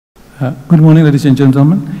Good morning, ladies and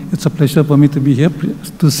gentlemen. It's a pleasure for me to be here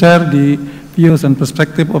to share the views and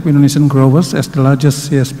perspective of Indonesian growers as the largest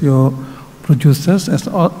CSPO producers,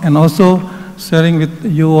 and also sharing with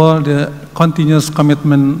you all the continuous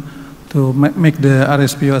commitment to make the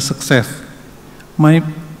RSPO a success. My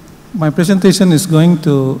presentation is going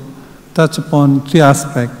to touch upon three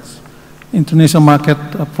aspects: international market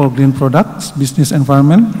for green products, business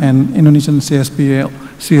environment, and Indonesian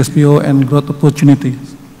CSPO and growth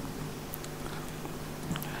opportunities.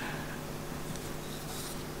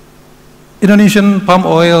 Indonesian palm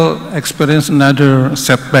oil experienced another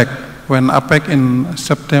setback when APEC in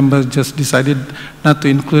September just decided not to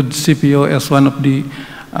include CPO as one of the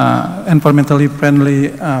environmentally friendly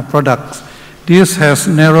products. This has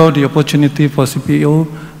narrowed the opportunity for CPO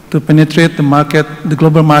to penetrate the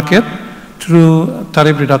global market through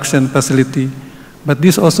tariff reduction facility. But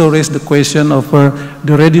this also raised the question of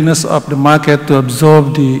the readiness of the market to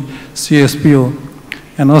absorb the CSPO,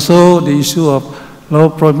 and also the issue of low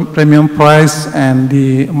premium price and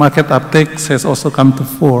the market uptake has also come to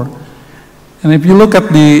fore. And if you look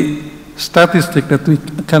at the statistic that we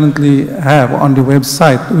currently have on the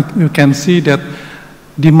website, you can see that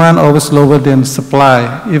demand always lower than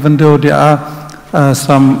supply, even though there are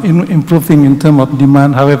some improving in terms of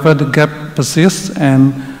demand. However, the gap persists,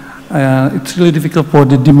 and it's really difficult for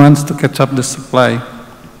the demands to catch up the supply.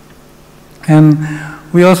 And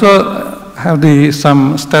we also have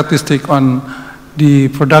some statistic on the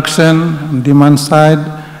production and demand side,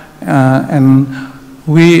 and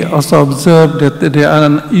we also observe that there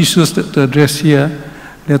are issues to address here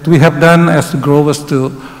that we have done as growers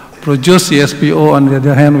to produce CSPO. On the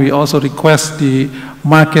other hand, we also request the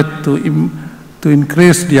market to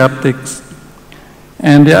increase the uptakes.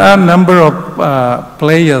 And there are a number of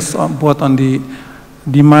players both on the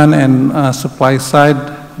demand and supply side,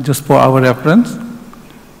 just for our reference.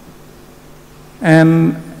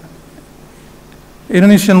 And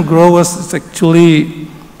Indonesian growers actually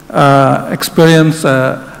experience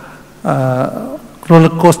a roller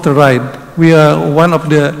coaster ride. We are one of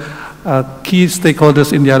the key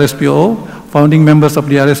stakeholders in the RSPO, founding members of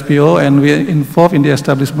the RSPO, and we are involved in the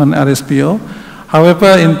establishment RSPO.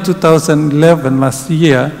 However, in 2011, last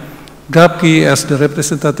year, GAPKI, as the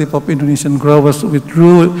representative of Indonesian growers,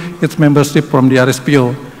 withdrew its membership from the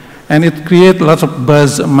RSPO, and it created lots of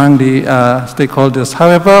buzz among the stakeholders.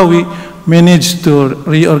 However, we managed to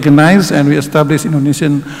reorganize, and we established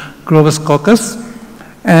Indonesian Growers Caucus,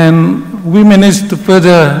 and we managed to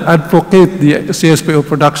further advocate the CSPO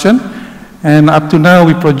production, and up to now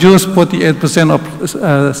we produce 48% of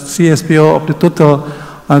CSPO of the total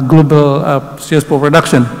global CSPO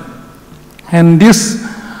production. And this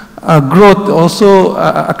growth also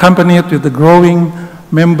accompanied with the growing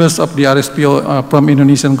members of the RSPO from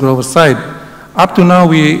Indonesian growers side. Up to now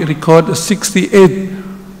we record 68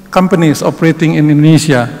 companies operating in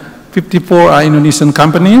Indonesia. 54 are Indonesian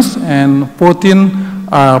companies, and 14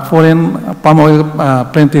 are foreign palm oil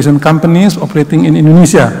plantation companies operating in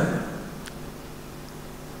Indonesia.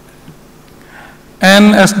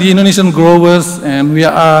 And as the Indonesian growers, and we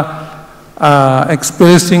are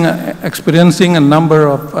experiencing a number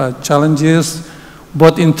of challenges,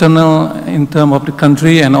 both internal in terms of the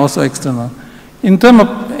country and also external. In terms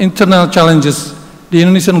of internal challenges, the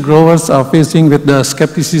Indonesian growers are facing with the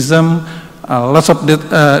skepticism, lots of the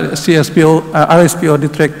RSPO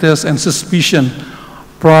detractors, and suspicion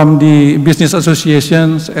from the business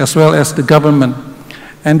associations as well as the government.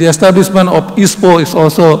 And the establishment of ISPO is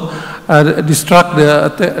also distract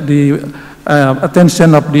the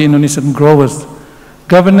attention of the Indonesian growers.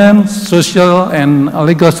 Governance, social, and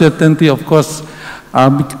legal certainty, of course,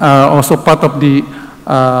 are also part of the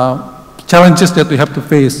challenges that we have to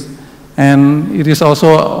face. And it is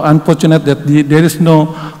also unfortunate that there is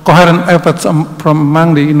no coherent efforts from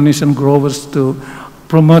among the Indonesian growers to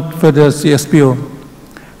promote further CSPO.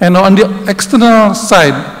 And on the external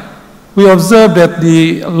side, we observe that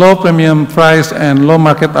the low premium price and low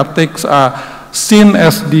market uptakes are seen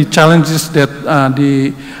as the challenges that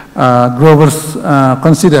the growers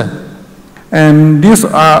consider. And these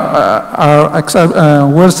are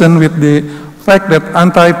worsened with the fact that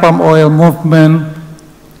anti-palm oil movement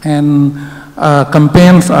and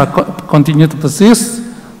campaigns continue to persist,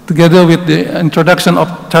 together with the introduction of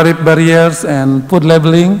tariff barriers and food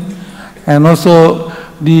labeling, and also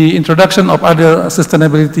the introduction of other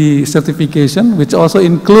sustainability certification, which also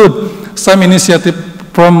include some initiative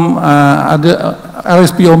from other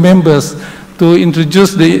RSPO members to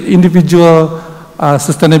introduce the individual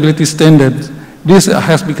sustainability standards. This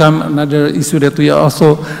has become another issue that we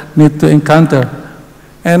also need to encounter.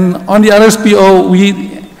 And on the RSPO,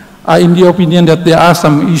 we in the opinion that there are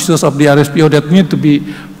some issues of the RSPO that need to be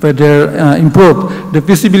further improved. The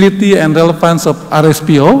visibility and relevance of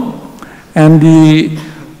RSPO, and the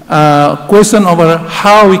question over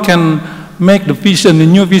how we can make the vision, the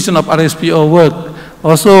new vision of RSPO work.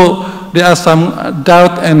 Also, there are some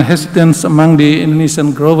doubt and hesitance among the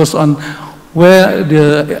Indonesian growers on where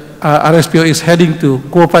the RSPO is heading to,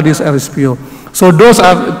 Quo Vadis RSPO. So those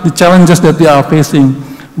are the challenges that they are facing.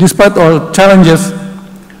 Despite all challenges,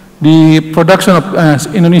 the production of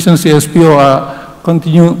Indonesian CSPO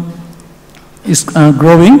is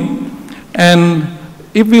growing. And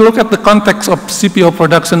if we look at the context of CPO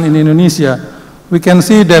production in Indonesia, we can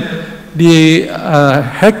see that the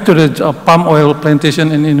hectareage of palm oil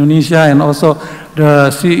plantation in Indonesia and also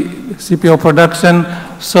the CPO production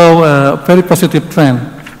show a very positive trend.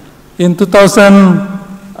 In 2000,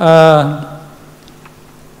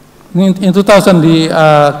 the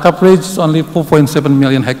coverage is only 4.7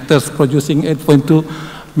 million hectares, producing 8.2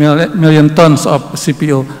 million tons of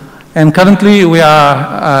CPO. And currently, we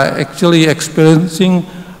are actually experiencing,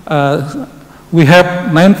 we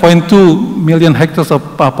have 9.2 million hectares of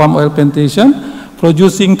palm oil plantation,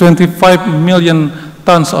 producing 25 million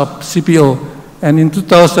tons of CPO. And in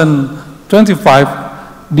 2025,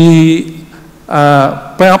 the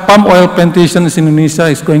palm oil plantations in Indonesia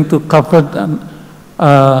is going to cover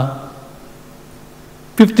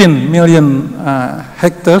 15 million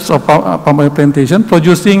hectares of palm oil plantation,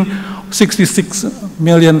 producing 66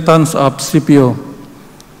 million tons of CPO.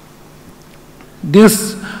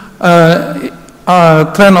 This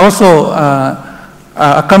trend also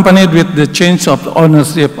accompanied with the change of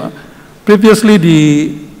ownership.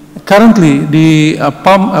 Previously, currently the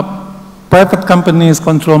private companies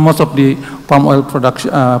control most of the palm oil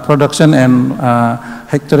production and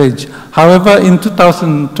hectareage. However, in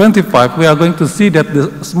 2025, we are going to see that the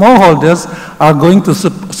smallholders are going to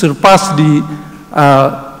surpass the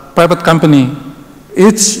private company.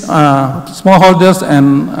 Each smallholders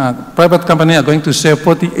and private company are going to share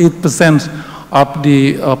 48% of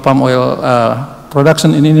the palm oil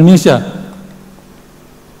production in Indonesia.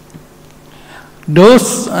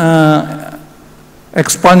 Those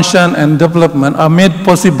expansion and development are made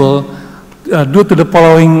possible due to the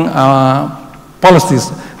following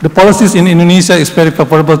policies. The policies in Indonesia is very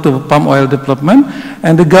favorable to palm oil development,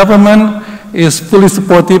 and the government is fully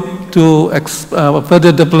supportive to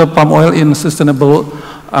further develop palm oil in a sustainable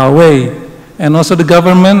way. And also the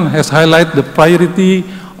government has highlighted the priority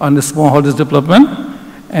on the smallholders development,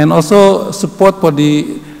 and also support for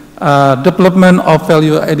the development of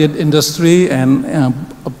value-added industry and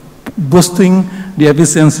boosting the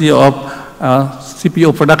efficiency of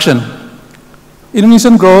CPO production.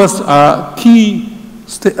 Indonesian growers are key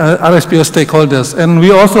RSPO stakeholders, and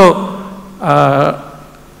we also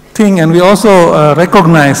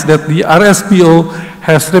recognize that the RSPO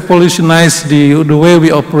has revolutionized the way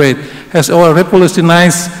we operate, has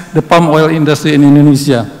revolutionized the palm oil industry in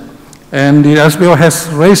Indonesia. And the RSPO has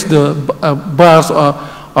raised the bars of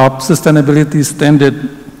sustainability standard.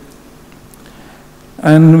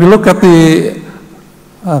 And we look at the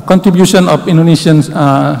contribution of Indonesian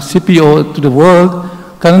CPO to the world.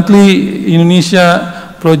 Currently, Indonesia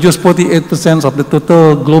produces 48% of the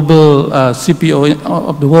total global CPO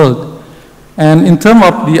of the world. And in terms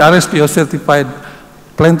of the RSPO certified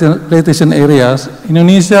plantation areas,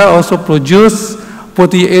 Indonesia also produces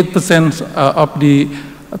 48% of the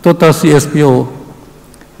total CSPO.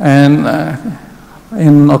 And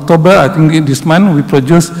in October, I think in this month, we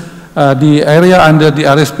produced the area under the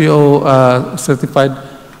RSPO certified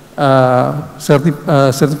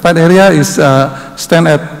area is stand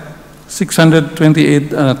at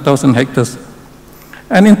 628,000 hectares.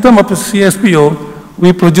 And in terms of the CSPO,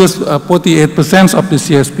 we produce 48% of the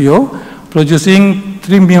CSPO, producing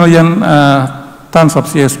 3 million tons of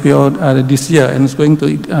CSPO this year, and it's going to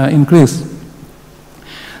increase.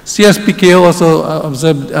 CSPKO also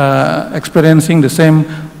observed experiencing the same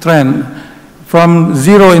trend. From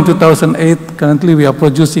zero in 2008, currently we are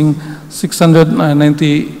producing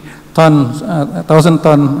 690,000 tons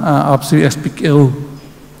of CSPKO.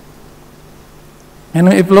 And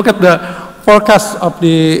if you look at the forecast of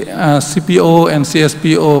the CPO and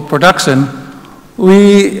CSPO production,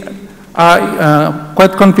 we are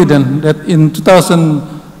quite confident that in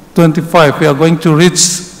 2025 we are going to reach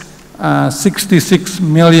 66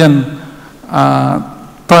 million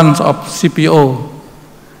tons of CPO.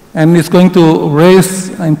 And it's going to raise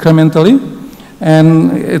incrementally,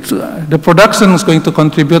 and the production is going to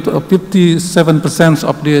contribute 57%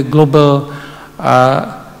 of the global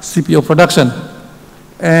CPO production.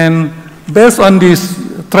 And based on this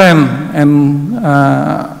trend and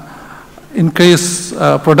increase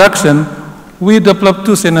production, we developed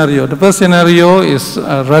two scenarios. The first scenario is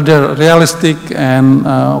rather realistic and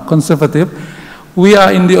conservative. We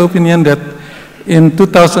are in the opinion that in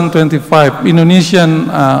 2025, Indonesian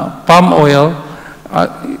palm oil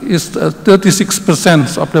is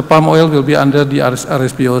 36% of the palm oil will be under the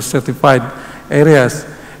RSPO certified areas.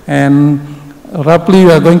 And roughly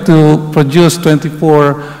we are going to produce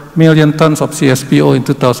 24 million tons of CSPO in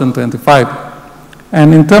 2025.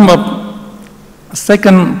 And in terms of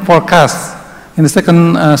second forecast, in the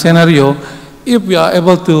second scenario, if we are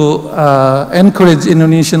able to encourage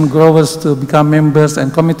Indonesian growers to become members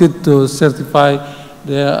and committed to certify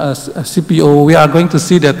their CPO, we are going to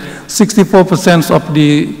see that 64% of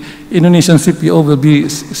the Indonesian CPO will be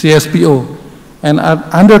CSPO. And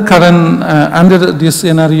under this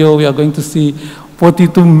scenario, we are going to see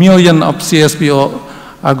 42 million of CSPO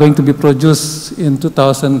are going to be produced in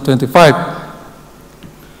 2025.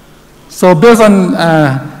 So based on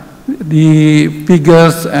the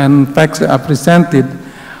figures and facts that are presented,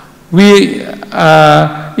 we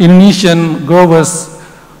Indonesian growers,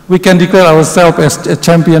 we can declare ourselves as a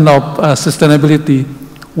champion of sustainability.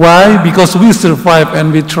 Why? Because we survive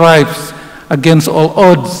and we thrive against all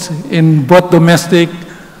odds in both domestic,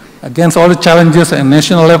 against all the challenges at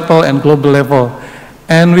national level and global level.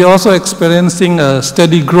 And we're also experiencing a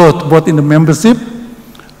steady growth both in the membership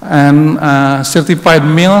and certified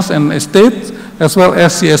mills and estates, as well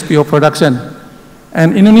as CSPO production.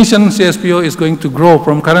 And Indonesian CSPO is going to grow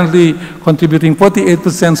from currently contributing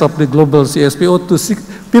 48% of the global CSPO to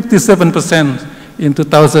 57% in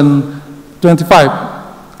 2025.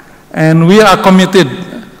 And we are committed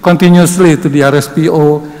continuously to the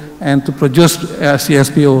RSPO and to produce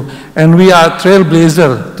CSPO. And we are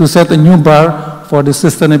trailblazer to set a new bar for the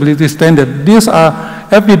sustainability standard. These are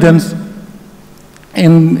evidence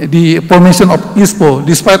in the formation of ISPO.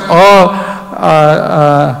 Despite all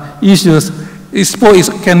issues,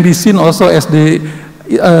 ISPO can be seen also as the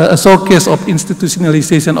showcase of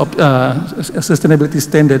institutionalization of sustainability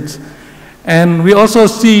standards. And we also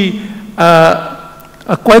see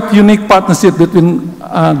a quite unique partnership between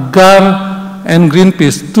GAR and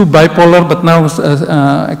Greenpeace, two bipolar, but now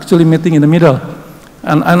actually meeting in the middle.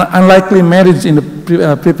 An unlikely marriage in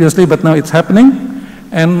the previously, but now it's happening.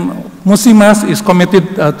 And Musimas is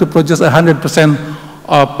committed to produce 100%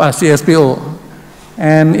 of CSPO.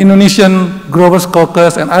 And Indonesian Growers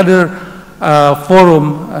Caucus and other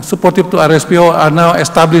forum supportive to RSPO are now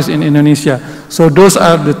established in Indonesia. So those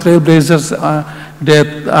are the trailblazers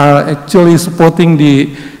that are actually supporting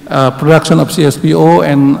the production of CSPO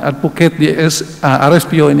and advocate the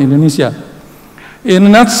RSPO in Indonesia. In a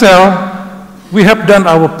nutshell, we have done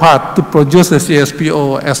our part to produce the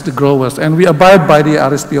CSPO as the growers, and we abide by the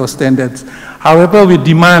RSPO standards. However, we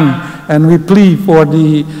demand and we plead for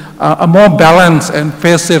a more balanced and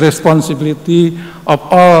fair responsibility of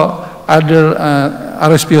all other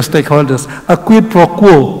RSPO stakeholders, a quid pro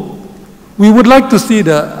quo. We would like to see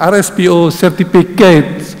the RSPO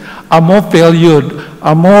certificates are more valued,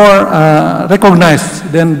 are more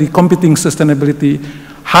recognized than the competing sustainability.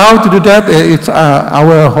 How to do that? It's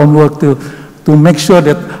our homework to make sure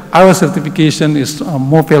that our certification is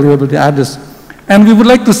more valuable than others. And we would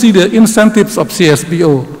like to see the incentives of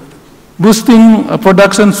CSPO. Boosting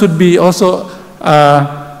production should be also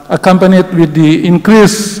accompanied with the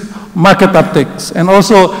increased market uptakes and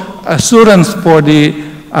also assurance for the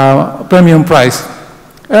premium price.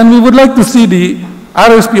 And we would like to see the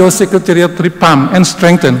RSPO Secretariat revamped and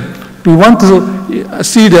strengthened. We want to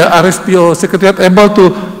see the RSPO Secretariat able to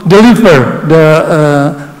deliver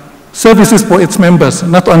the services for its members,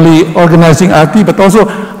 not only organizing RT, but also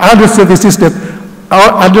other services that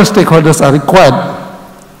our other stakeholders are required.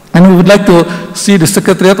 And we would like to see the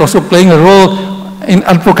Secretariat also playing a role in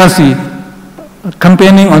advocacy,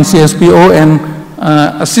 campaigning on CSPO and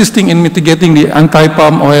assisting in mitigating the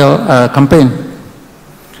anti-palm oil campaign.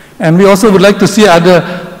 And we also would like to see other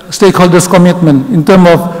stakeholders' commitment in terms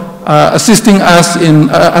of assisting us in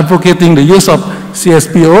advocating the use of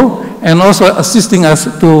CSPO and also assisting us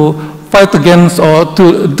to fight against or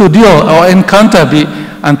to deal or encounter the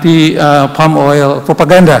anti-palm oil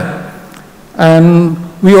propaganda. And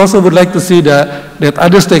we also would like to see that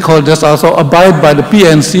other stakeholders also abide by the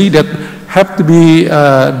PNC that have to be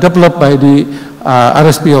developed by the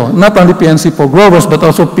RSPO, not only PNC for growers, but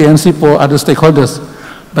also PNC for other stakeholders.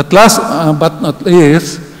 But last but not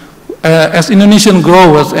least, as Indonesian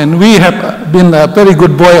growers, and we have been a very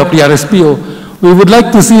good boy of the RSPO, we would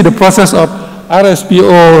like to see the process of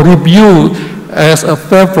RSPO review as a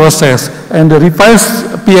fair process, and the revised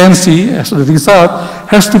PNC as a result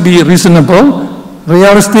has to be reasonable,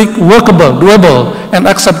 realistic, workable, doable, and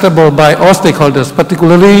acceptable by all stakeholders,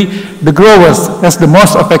 particularly the growers as the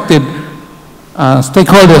most affected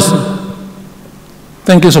stakeholders.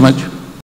 Thank you so much.